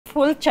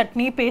full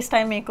chutney paste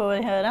I make over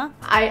here. Huh?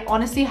 I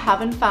honestly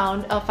haven't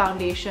found a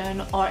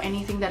foundation or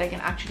anything that I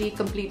can actually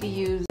completely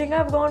use. I think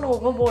I've gone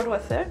overboard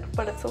with it,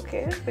 but it's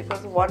okay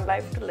because one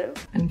life to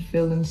live. And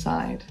fill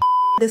inside.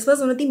 This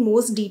was one of the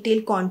most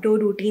detailed contour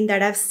routine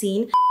that I've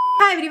seen.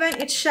 Hi everyone,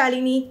 it's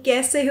Shalini.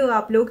 कैसे हो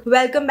आप लोग?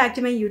 Welcome back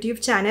to my YouTube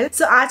channel.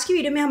 So आज की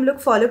video में हम लोग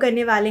follow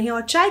करने वाले हैं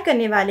और ट्राई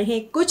करने वाले हैं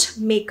कुछ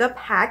makeup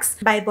hacks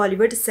bye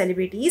Bollywood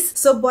celebrities.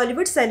 सो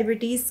बॉलीवुड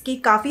सेलिब्रिटीज की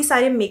काफी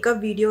सारे मेकअप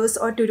वीडियोस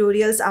और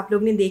ट्यूटोरियल्स आप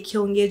लोग ने देखे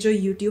होंगे जो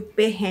YouTube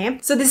पे हैं.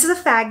 So this is a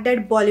fact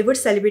that Bollywood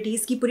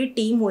celebrities की पूरी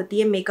टीम होती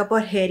है मेकअप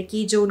और हेयर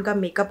की, जो उनका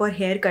मेकअप और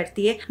हेयर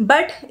करती है.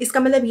 बट इसका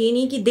मतलब ये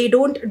नहीं कि they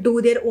don't do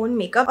their own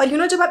makeup.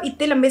 और जब आप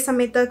इतने लंबे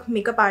समय तक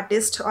मेकअप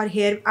आर्टिस्ट और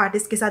हेयर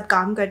आर्टिस्ट के साथ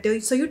काम करते हो,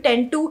 so you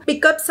tend to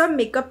pick up some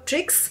makeup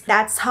tricks.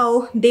 That's how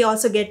they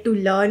also get to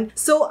learn.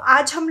 So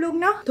आज हम लोग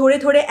ना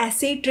थोड़े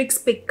ऐसे ट्रिक्स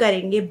पिक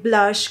करेंगे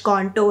ब्लश,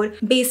 कॉन्टोर,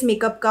 बेस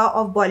मेकअप का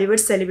ऑफ बॉलीवुड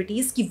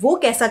सेलिब्रिटीज कि वो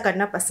कैसा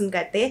करना पसंद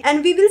करते हैं.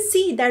 And we will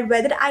see that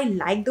whether I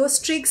like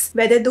those tricks,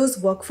 whether those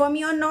work for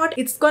me और not.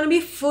 It's gonna be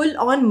full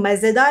on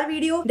मजेदार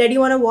video that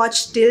you want to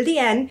watch till the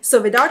end. So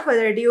without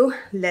further ado,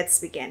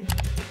 let's begin.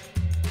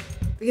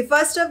 Okay,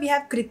 first up we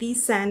have Kriti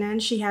Sen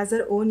and she has her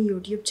own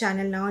YouTube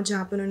channel now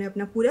जहाँ पर उन्होंने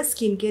अपना पूरा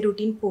skin care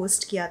routine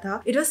post किया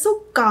था. It was so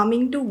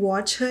calming to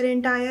watch her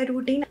entire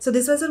routine. So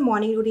this was her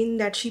morning routine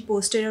that she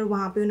posted और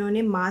वहाँ पे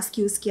उन्होंने मास्क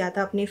यूज़ किया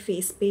था अपने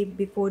फेस पे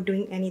before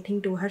doing anything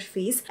to her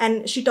face.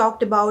 And she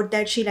talked about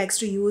that she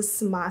likes to use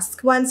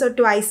mask once or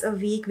twice a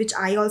week, which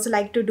I also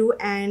like to do.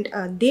 And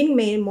दिन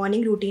में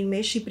morning routine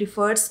में she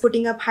prefers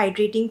putting up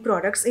hydrating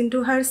products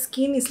into her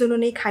skin. इसलिए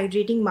उन्होंने एक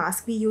hydrating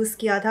mask भी use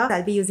किया था.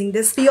 I'll be using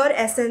this Pure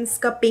Essence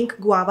का pink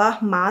guava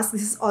mask.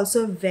 This is also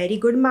very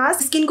good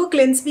mask. Skin को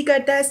क्लेंस भी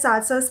करता है,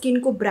 साथ साथ स्किन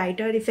को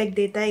ब्राइटर इफेक्ट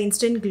देता है,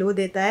 इंस्टेंट ग्लो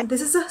देता है.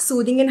 This is a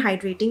soothing and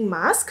hydrating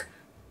mask.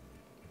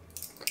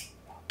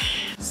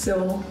 So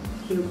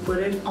you put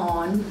it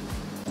on.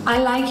 I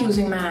like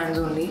using my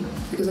hands only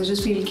because I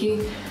just feel कि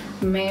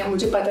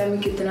मुझे पता है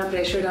मैं कितना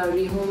प्रेशर डाल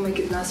रही हूँ, मैं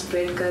कितना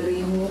स्प्रेड कर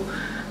रही हूँ,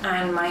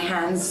 and my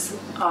hands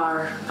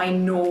are, I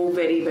know,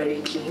 very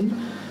very clean.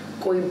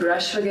 कोई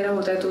ब्रश वगैरह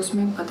होता है तो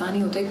उसमें पता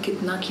नहीं होता है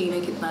कितना क्लीन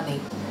है कितना नहीं.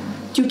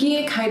 क्योंकि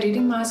एक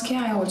हाइड्रेटिंग मास्क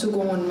है, I also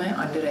go on my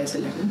under eyes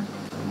a little.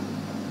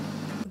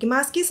 Okay,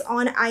 mask is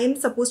on. I am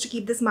supposed to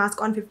keep this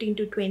mask on 15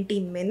 to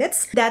 20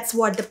 minutes. That's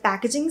what the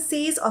packaging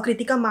says. और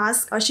Kritika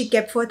mask she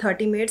kept for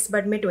 30 minutes,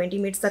 but मैं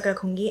 20 minutes तक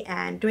रखूँगी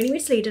and 20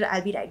 minutes later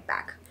I'll be right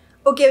back.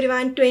 Okay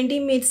everyone, 20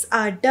 minutes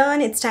are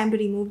done. It's time to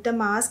remove the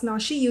mask. Now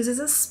she uses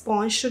a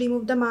sponge to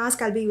remove the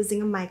mask. I'll be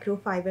using a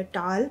microfiber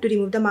towel to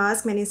remove the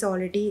mask. मैंने इसे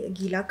already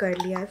गीला कर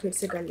लिया है, फिर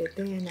से कर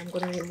लेते हैं. And I'm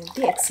gonna remove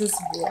the excess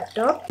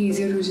water.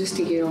 Easier to just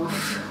take it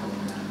off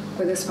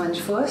with a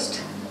sponge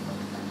first,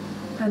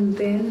 and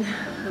then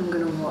I'm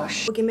gonna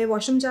wash. Okay, मैं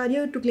washroom जा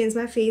रही हूँ to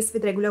cleanse my face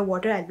with regular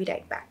water. I'll be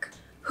right back.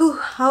 Whew,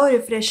 how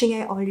refreshing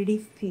I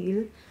already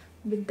feel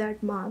with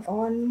that mask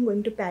on. Going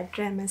to pat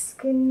dry my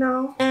skin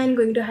now and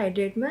going to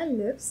hydrate my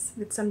lips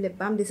with some lip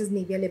balm. This is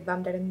Nivea lip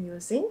balm that I'm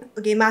using.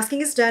 Okay,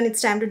 masking is done.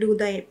 It's time to do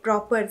the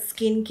proper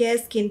skin care.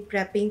 Skin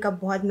prepping का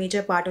बहुत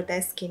major part होता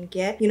है skin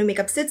care.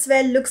 Makeup sits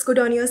well, looks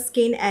good on your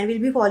skin, and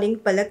we'll be following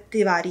Palak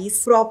Tiwari's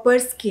proper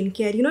skin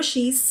care.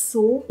 She's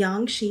so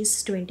young. She's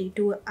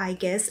 22, I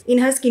guess.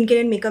 In her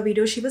skincare and makeup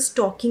video, she was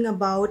talking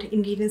about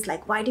ingredients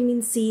like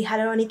vitamin C,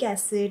 hyaluronic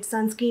acid,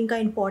 sunscreen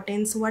का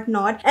importance,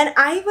 whatnot. And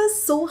I was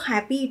so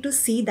happy to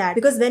see that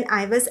because when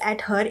I was at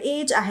her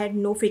age, I had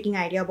no freaking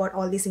idea about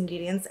all these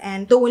ingredients,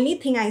 and the only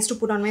thing I used to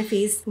put on my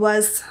face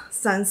was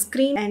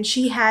sunscreen. And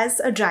she has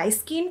a dry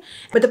skin,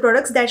 but the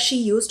products that she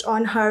used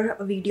on her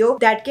video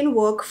that can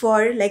work for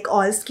like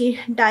all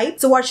skin type.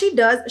 So what she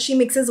does, she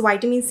mixes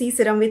vitamin C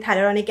serum with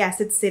hyaluronic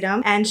acid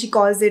serum, and she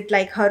calls it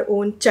like her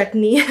own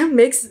chutney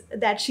mix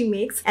that she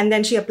makes, and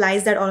then she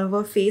applies that all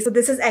over her face. So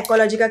this is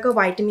Ecologica ka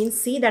vitamin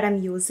C that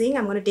I'm using.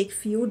 I'm going to take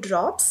few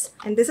drops,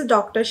 and this is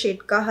Dr.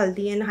 Shade ka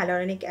haldi and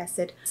hyaluronic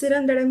acid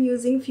serum that I'm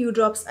using. Few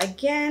drops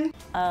again.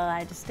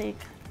 I just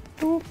take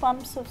 2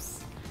 pumps of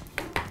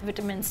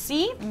vitamin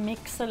C,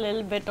 mix a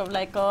little bit of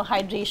like a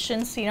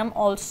hydration serum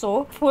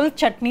also. Full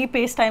chutney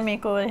paste I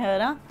make over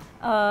here.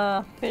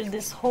 Fill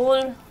this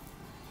whole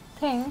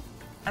thing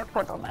I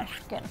put on my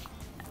skin,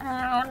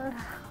 and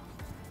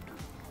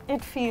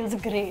it feels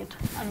great.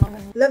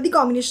 Love the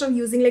combination of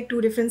using like 2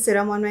 different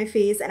serum on my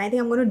face, and I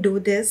think I'm going to do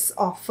this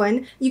often.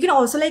 You can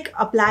also like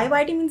apply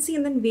vitamin C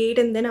and then wait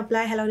and then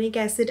apply hyaluronic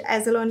acid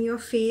as well on your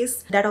face.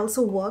 That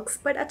also works,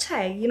 but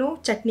acha hai,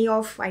 chutney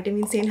of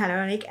vitamin C and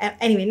hyaluronic.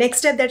 Anyway, next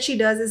step that she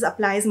does is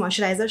applies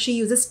moisturizer. She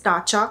uses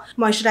Tatcha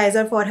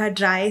moisturizer for her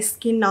dry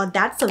skin. Now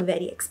that's a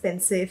very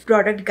expensive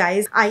product,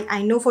 guys.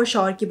 I know for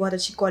sure कि बहुत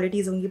अच्छी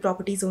qualities होंगी,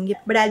 properties होंगी,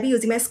 but I'll be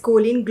using my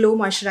Skolin Glow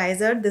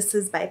moisturizer. This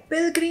is by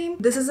Pilgrim.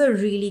 This is a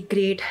really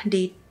great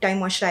daytime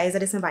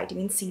moisturizer. इसमें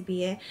vitamin C भी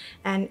है,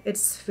 and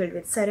it's filled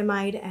with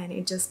ceramide, and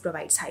it just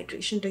provides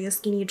hydration to your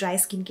skin. ये dry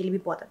skin के लिए भी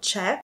बहुत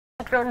अच्छा है.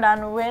 After I'm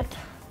done with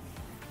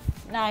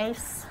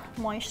nice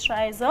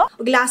moisturizer.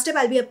 Okay, last step,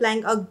 I'll be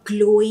applying a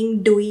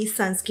glowing dewy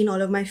sunscreen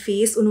all over my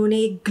face. उन्होंने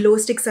एक glow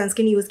stick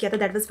sunscreen use किया था,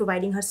 that was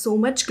providing her so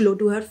much glow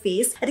to her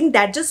face. I think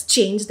that just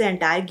changed the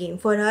entire game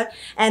for her.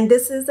 And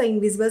this is the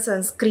Invisible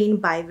Sunscreen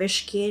by Wish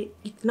के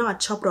इतना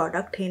अच्छा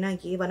product है ना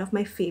ये, one of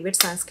my favorite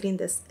sunscreen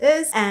this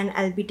is. And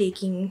I'll be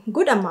taking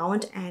good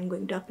amount and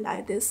going to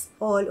apply this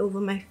all over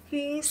my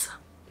face.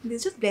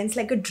 This just blends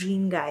like a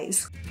dream,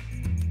 guys.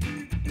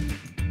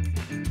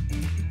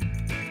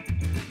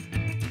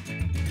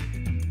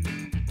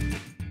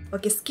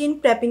 Okay, skin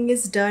prepping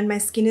is done. My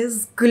skin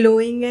is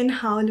glowing and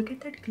how, look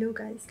at that glow,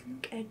 guys.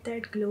 Look at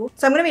that glow.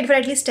 So I'm gonna wait for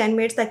at least 10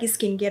 minutes ताकि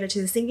skincare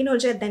अच्छे से sink in हो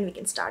जाए, then we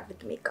can start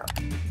with makeup.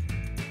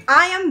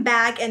 I am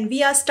back and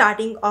we are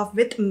starting off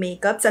with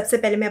makeup. सबसे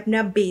पहले मैं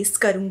अपना base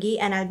करूँगी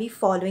and I'll be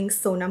following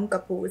Sonam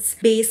Kapoor's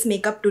base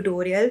makeup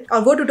tutorial.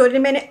 और वो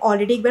tutorial मैंने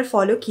already एक बार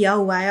follow किया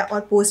हुआ है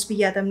और post भी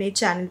किया था अपने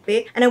channel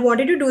पे. And I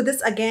wanted to do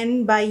this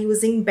again by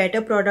using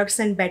better products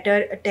and better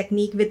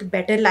technique with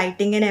better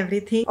lighting and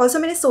everything. Also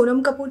मैंने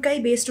Sonam Kapoor का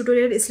ही base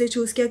tutorial इसलिए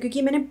choose किया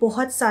क्योंकि मैंने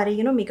बहुत सारे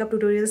makeup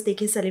tutorials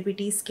देखे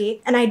celebrities के.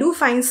 And I do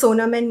find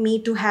Sonam and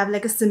me to have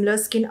like a similar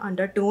skin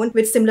undertone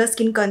with similar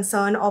skin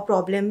concern or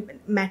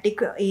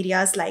problematic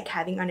areas like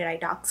having under eye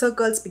dark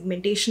circles,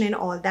 pigmentation and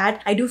all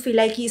that. I do feel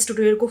like इस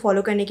tutorial को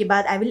follow करने के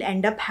बाद I will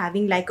end up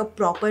having like a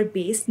proper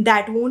base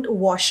that won't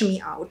wash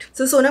me out.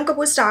 So Sonam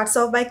Kapoor starts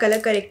off by color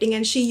correcting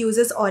and she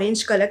uses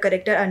orange color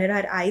corrector under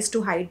her eyes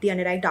to hide the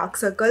under eye dark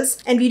circles.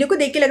 And video को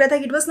देख के लग रहा था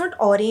कि it was not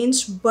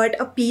orange but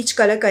a peach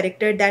color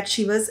corrector that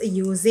she was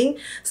using.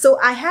 So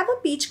I have a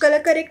peach color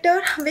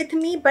corrector with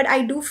me, but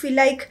I do feel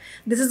like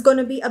this is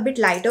gonna be a bit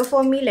lighter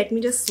for me. Let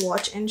me just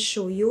swatch and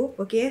show you.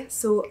 Okay,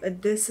 so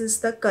this is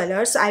the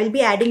color. So I will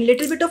be adding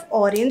little bit of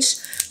orange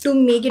to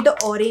make it the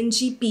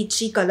orangey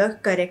peachy color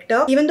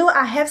corrector. Even though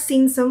I have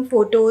seen some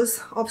photos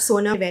of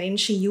Sonam wherein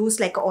she used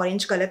like a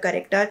orange color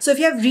corrector. So if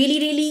you have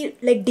really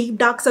like deep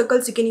dark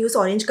circles, you can use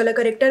orange color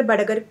corrector,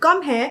 but agar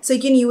kam hai, so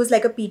you can use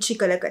like a peachy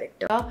color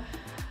corrector.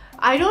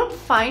 I don't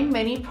find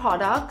many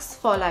products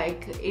for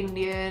like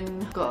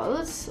Indian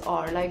girls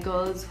or like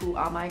girls who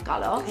are my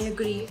color. I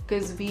agree.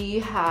 Because we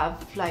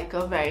have like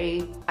a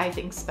very, I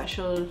think,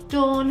 special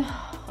tone.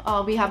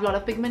 We have a lot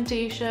of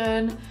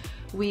pigmentation.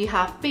 We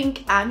have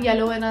pink and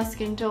yellow in our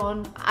skin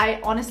tone. I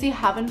honestly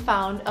haven't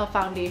found a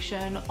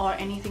foundation or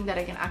anything that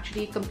I can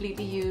actually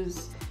completely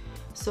use.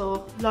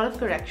 So a lot of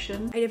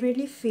correction. I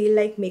definitely feel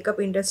like makeup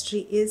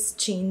industry is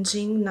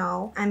changing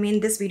now. I mean,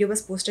 this video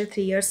was posted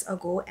 3 years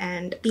ago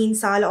and 3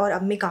 साल और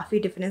अब में काफी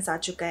difference आ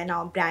चुका है.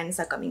 Now brands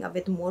are coming up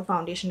with more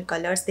foundation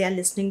colors. They are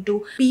listening to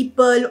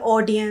people,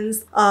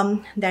 audience,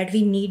 that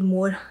we need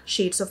more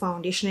shades of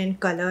foundation and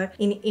color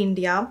in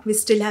India. We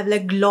still have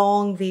like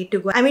long way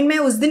to go. I mean, मैं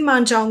उस दिन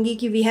मान जाऊंगी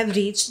कि we have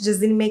reached जिस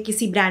दिन मैं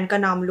किसी brand का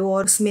नाम लो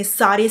और उसमें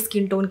सारे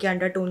skin tone के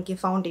undertone के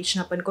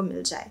foundation अपन को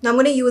मिल जाए. Now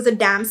I'm gonna use a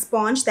damp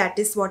sponge.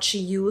 That is what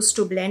she used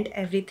to blend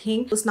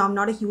everything. So now I'm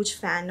not a huge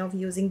fan of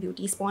using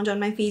beauty sponge on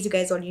my face. You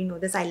guys already know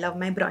this. I love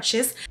my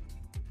brushes.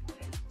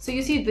 So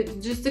you see,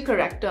 just the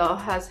corrector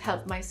has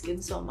helped my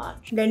skin so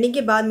much. Blending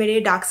के बाद मेरे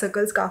dark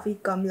circles काफी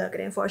कम लग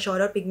रहे हैं for sure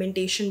और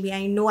pigmentation भी.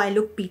 I know I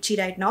look peachy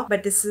right now,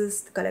 but this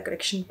is the color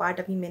correction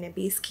part. अभी मैंने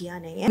base किया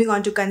नहीं है. Moving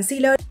on to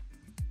concealer.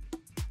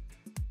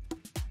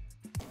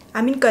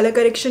 I mean, color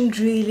correction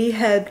really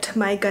helped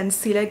my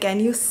concealer.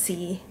 Can you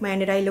see? My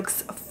under eye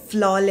looks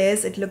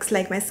flawless. It looks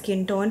like my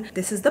skin tone.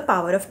 This is the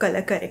power of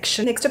color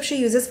correction. Next up, she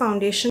uses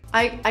foundation.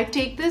 I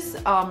take this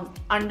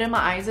under my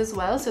eyes as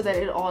well so that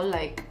it all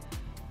like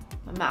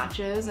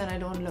matches and I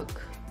don't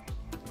look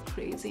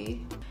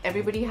crazy.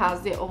 Everybody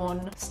has their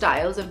own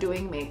styles of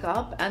doing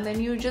makeup and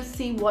then you just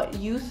see what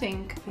you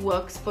think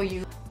works for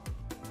you.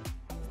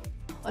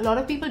 A lot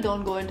of people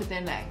don't go into their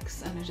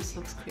necks and it just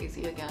looks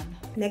crazy again.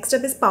 Next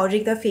up is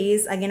powdering the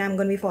face. Again, I'm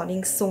going to be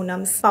following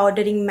Sonam's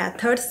powdering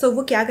method. So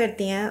वो क्या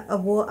करते हैं,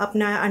 वो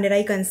अपना under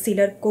आई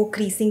concealer को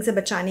creasing से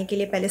बचाने के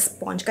लिए पहले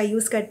स्पॉन्ज का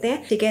यूज करते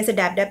हैं. ठीक है, ऐसे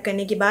डैप डैप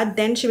करने के बाद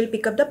then she will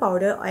pick up the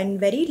powder and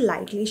very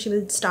lightly she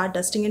will start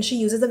dusting and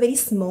she uses a very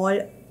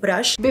small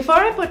brush.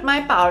 Before I put my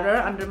powder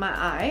under my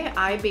eye,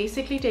 I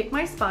basically take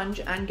my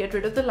sponge and get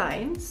rid of the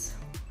lines,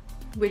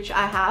 which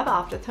I have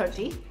after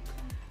 30,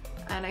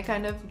 and I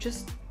kind of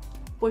just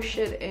push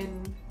it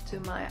into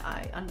my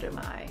eye, under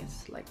my eyes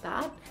like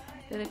that.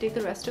 Then I take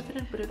the rest of it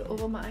and put it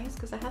over my eyes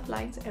because I have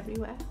lines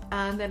everywhere.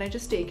 And then I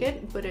just take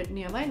it, put it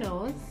near my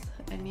nose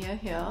and near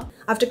here.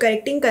 After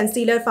correcting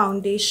concealer,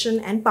 foundation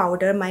and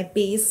powder, my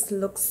base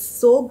looks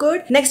so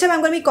good. Next time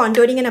I'm going to be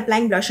contouring and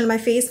applying blush on my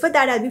face. For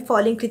that, I'll be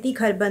following Kriti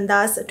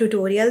Kharbanda's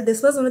tutorial.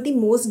 This was one of the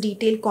most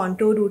detailed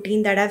contour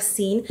routine that I've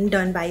seen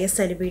done by a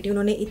celebrity.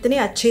 उन्होंने इतने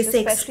अच्छे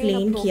से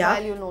explain किया.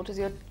 You'll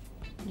notice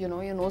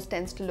your nose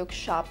tends to look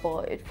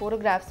sharper. It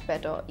photographs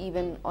better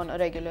even on a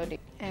regular day.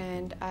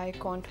 And I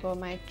contour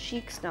my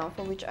cheeks now,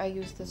 for which I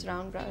use this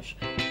round brush.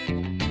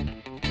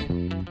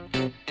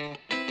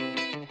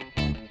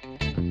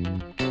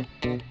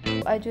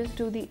 I just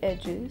do the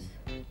edges.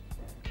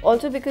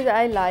 Also because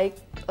I like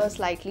a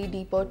slightly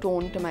deeper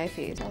tone to my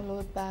face.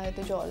 Followed by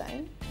the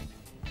jawline.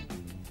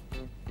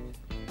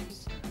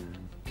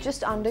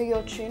 just under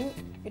your chin,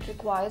 it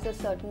requires a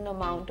certain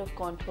amount of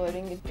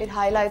contouring. It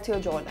highlights your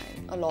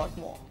jawline a lot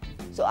more.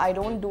 So I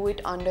don't do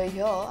it under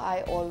here.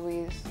 I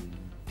always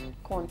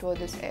contour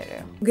this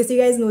area. Because you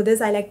guys know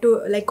this, I like to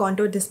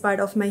contour this part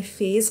of my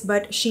face,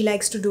 but she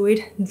likes to do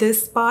it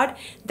this part.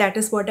 That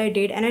is what I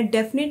did, and I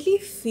definitely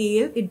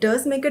feel it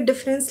does make a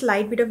difference,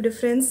 slight bit of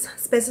difference.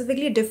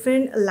 Specifically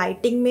different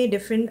lighting में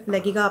different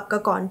लगेगा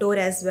आपका contour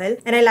as well.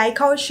 And I like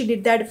how she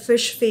did that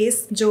fish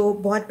face जो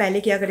बहुत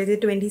पहले किया करते थे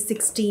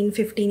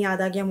 2016-15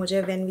 याद आ गया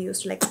मुझे, when we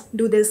used to like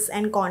do this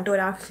and contour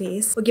our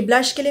face. Okay,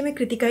 blush के लिए मैं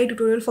कृतिका ही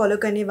tutorial follow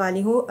करने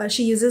वाली हूँ.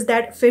 She uses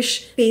that fish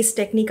face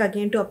technique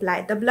again to apply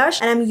the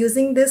blush, and I'm using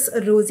this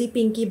rosy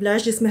pinky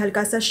blush जिसमें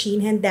हल्का सा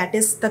sheen है. That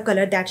is the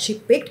color that she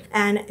picked,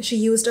 and she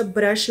used a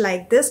brush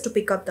like this to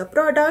pick up the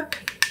product.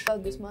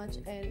 About this much,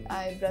 and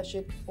I brush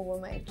it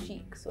over my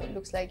cheek, so it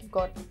looks like you've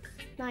got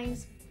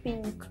nice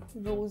pink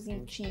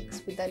rosy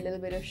cheeks with that little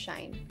bit of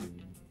shine.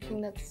 I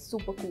think that's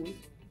super cool.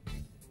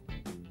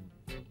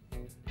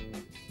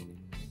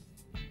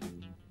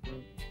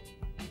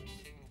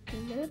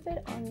 A little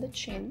bit on the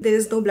chin. There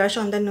is no blush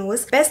on the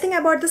nose. Best thing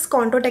about this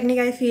contour technique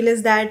I feel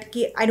is that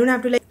I don't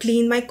have to like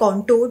clean my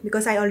contour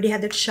because I already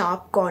have that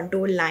sharp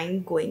contour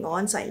line going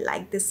on, so I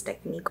like this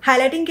technique.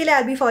 Highlighting के लिए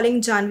I'll be following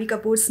Janvi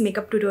Kapoor's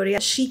makeup tutorial.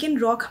 She can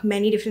rock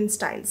many different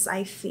styles,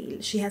 I feel.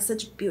 She has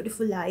such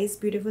beautiful eyes,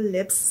 beautiful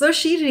lips, so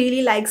she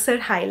really likes her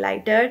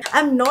highlighter.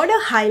 I'm not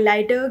a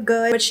highlighter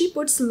girl, but she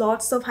puts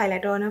lots of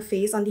highlighter on her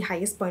face, on the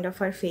highest point of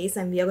her face,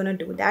 and we are gonna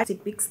do that. She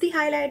picks the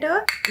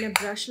highlighter in a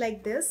brush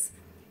like this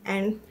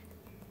and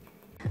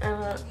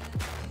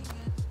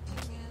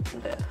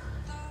there.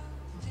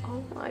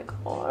 Oh my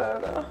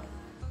god.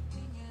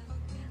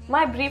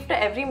 My brief to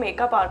every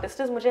makeup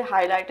artist is मुझे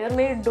highlighter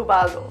में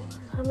डुबा दो.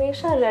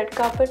 हमेशा red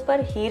carpet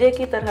पर हीरे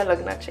की तरह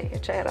लगना चाहिए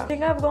चेहरा. I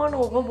think I've gone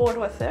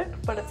overboard with it,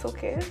 but it's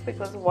okay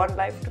because one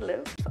life to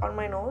live on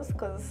my nose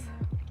because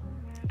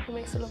it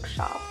makes it look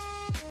sharp.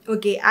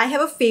 Okay, I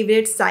have a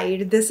favorite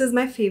side. This is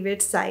my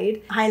favorite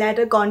side.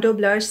 Highlighter, contour,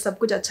 blush, सब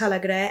कुछ अच्छा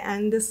लग रहा है,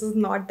 and this is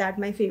not that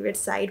my favorite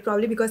side.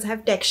 Probably because I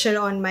have texture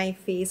on my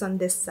face on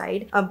this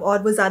side. अब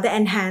और वो ज़्यादा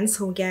enhance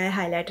हो गया है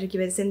highlighter की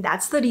वजह से, and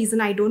that's the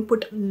reason I don't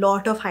put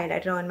lot of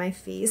highlighter on my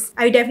face.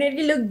 I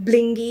definitely look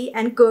blingy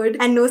and good,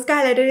 and nose का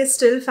highlighter is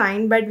still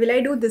fine, but will I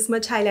do this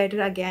much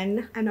highlighter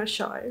again? I'm not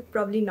sure.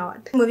 Probably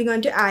not. Moving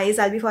on to eyes,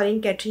 I'll be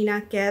following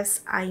Katrina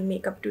Kaif's eye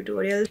makeup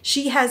tutorial.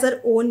 She has her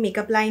own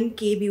makeup line,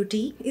 K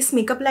Beauty. इस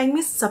makeup line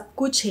में सब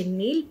कुछ है,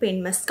 nail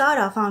paint,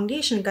 mascara,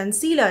 foundation,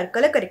 concealer,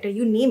 color corrector,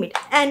 you name it.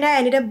 And I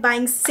ended up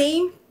buying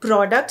same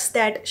products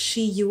that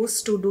she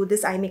used to do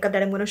this eye makeup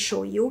that I'm going to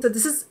show you. So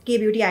this is K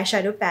Beauty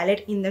eyeshadow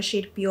palette in the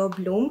shade Pure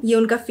Bloom. ये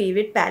उनका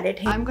favorite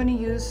palette है. I'm going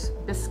to use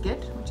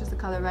Biscuit, which is the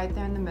color right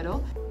there in the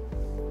middle.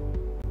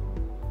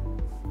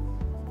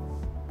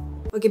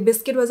 Okay,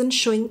 Biscuit wasn't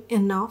showing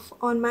enough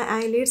on my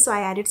eyelids, so I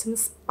added some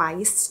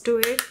spice to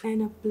it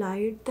and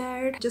applied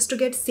that just to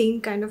get same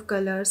kind of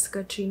colors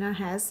Katrina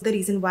has. The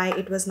reason why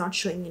it was not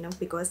showing enough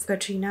because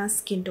Katrina's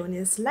skin tone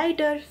is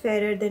lighter,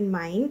 fairer than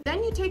mine.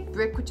 Then you take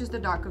Brick, which is the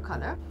darker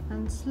color,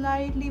 and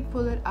slightly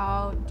pull it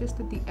out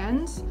just at the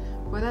ends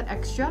for that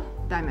extra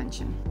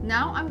dimension.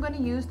 Now I'm going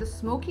to use the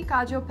Smoky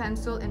Kajal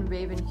pencil in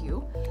Raven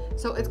Hue.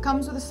 So it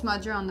comes with a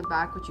smudger on the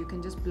back, which you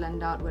can just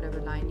blend out whatever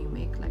line you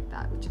make like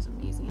that, which is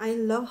amazing. I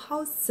love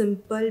how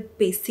simple,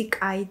 basic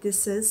eye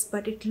this is,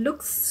 but it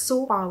looks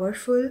so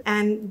powerful,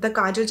 and the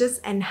kajal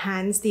just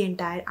enhanced the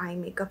entire eye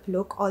makeup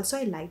look. Also,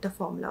 I like the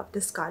formula of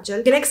this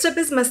kajal. The next step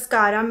is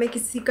mascara. मैं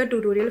किसी का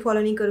tutorial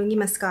follow नहीं करूँगी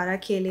mascara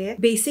के लिए.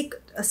 Basic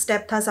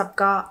step था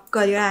सबका,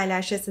 curl your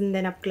eyelashes and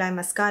then apply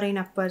mascara in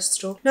upper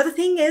stroke. Now the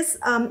thing is,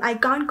 I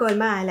can't curl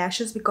my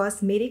eyelashes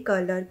because मेरे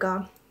curler का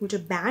वो जो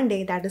band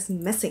है that is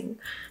missing,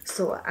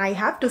 so I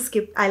have to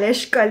skip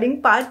eyelash curling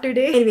part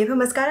today. Anyway, for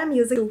mascara I'm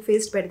using Too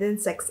Faced Better Than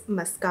Sex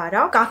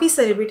mascara. काफी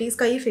celebrities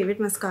का ये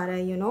favorite mascara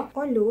है, you know.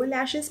 और lower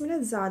lashes में ना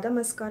ज़्यादा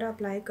mascara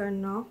apply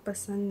करना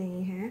पसंद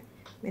नहीं है.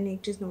 मैंने एक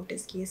चीज़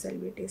नोटिस की है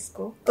सेलिब्रिटीज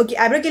को. ओके,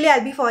 आईब्रो के लिए आई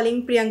be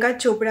following Priyanka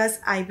चोपड़ा's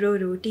eyebrow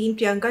routine.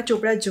 Priyanka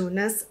Chopra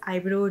Jonas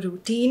eyebrow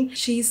routine.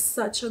 She is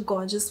such a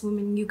gorgeous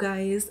woman, you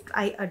guys.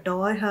 I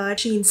adore her.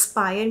 She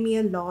inspire me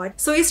a lot.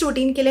 सो इस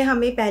रूटीन के लिए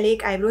हमें पहले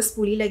एक आईब्रो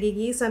स्पूली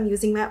लगेगी. सो I am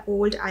using my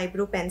old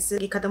eyebrow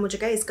pencil. ये खत्म हो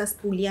चुका है, इसका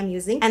spoolie I am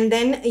using. And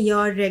then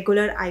your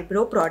regular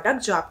eyebrow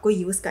product जो आपको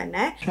यूज करना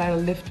है. Try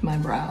to lift my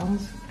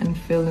brows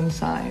and fill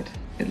inside.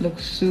 It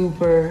looks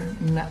super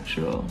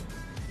natural.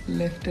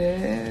 Lift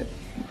it.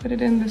 Put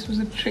it in. This was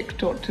a trick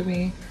taught to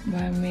me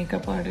by a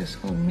makeup artist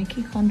called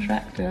Mickey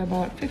Contractor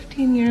about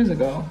 15 years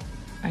ago.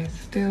 I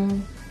still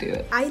do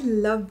it. I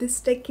love this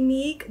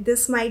technique.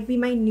 This might be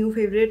my new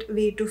favorite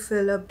way to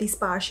fill up the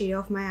sparse area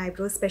of my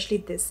eyebrows, especially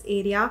this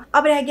area.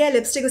 अब रह गया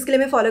lipstick. उसके लिए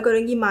मैं follow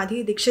करूँगी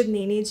माधुरी दीक्षित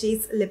नेने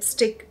जी's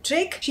lipstick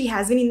trick. She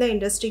has been in the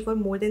industry for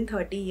more than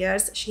 30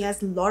 years. She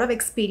has a lot of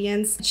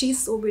experience.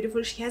 She's so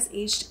beautiful. She has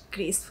aged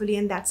gracefully,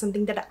 and that's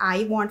something that I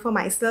want for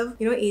myself.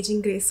 You know,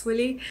 aging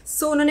gracefully.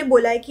 So उन्होंने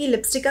बोला है कि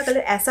lipstick का colour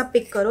ऐसा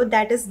pick करो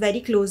that is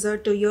very closer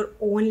to your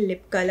own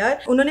lip color.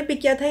 उन्होंने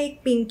pick किया था एक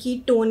पिंकी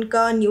टोन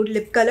का न्यूड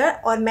लिप कलर,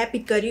 और मैं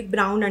पिक कर very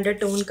brown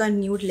undertone का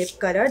nude lip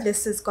color.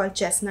 This is called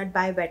Chestnut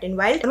by Wet n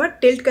Wild. हम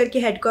tilt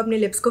करके head को अपने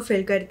lips को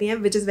fill करती हैं,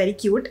 which is very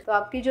cute. तो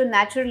आपकी जो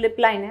natural lip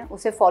line है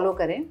उसे follow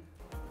करें.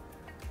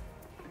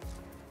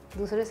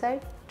 दूसरे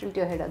side tilt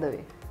your head other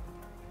way.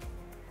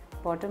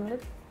 Bottom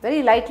lip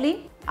very lightly.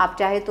 आप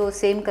चाहे तो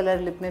same color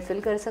lip में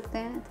fill कर सकते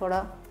हैं थोड़ा,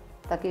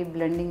 ताकि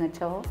blending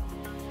अच्छा हो.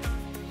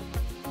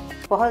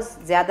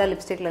 बहुत ज़्यादा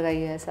लिपस्टिक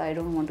लगाई है ऐसा, I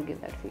don't want to give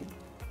that feel.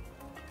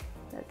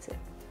 That's it.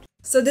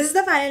 So this is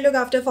the final look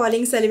after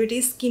following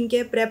celebrities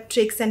skincare prep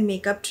tricks and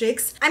makeup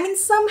tricks. I mean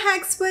some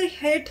hacks पर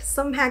hit,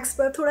 some hacks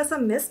पर थोड़ा सा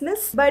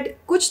miss, but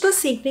कुछ तो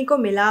सीखने को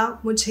मिला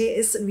मुझे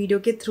इस वीडियो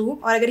के थ्रू.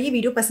 और अगर ये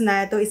वीडियो पसंद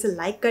आया तो इसे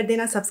लाइक कर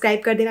देना,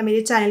 सब्सक्राइब कर देना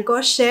मेरे चैनल को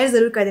और शेयर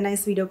जरूर कर देना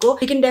इस वीडियो को.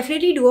 You can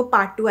definitely do a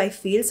part 2 I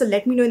feel, so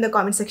let me know in the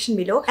comment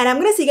section below. And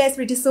I'm gonna see you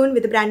guys pretty soon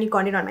with a brand new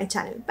content on my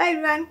channel. Bye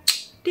everyone.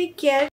 Take care.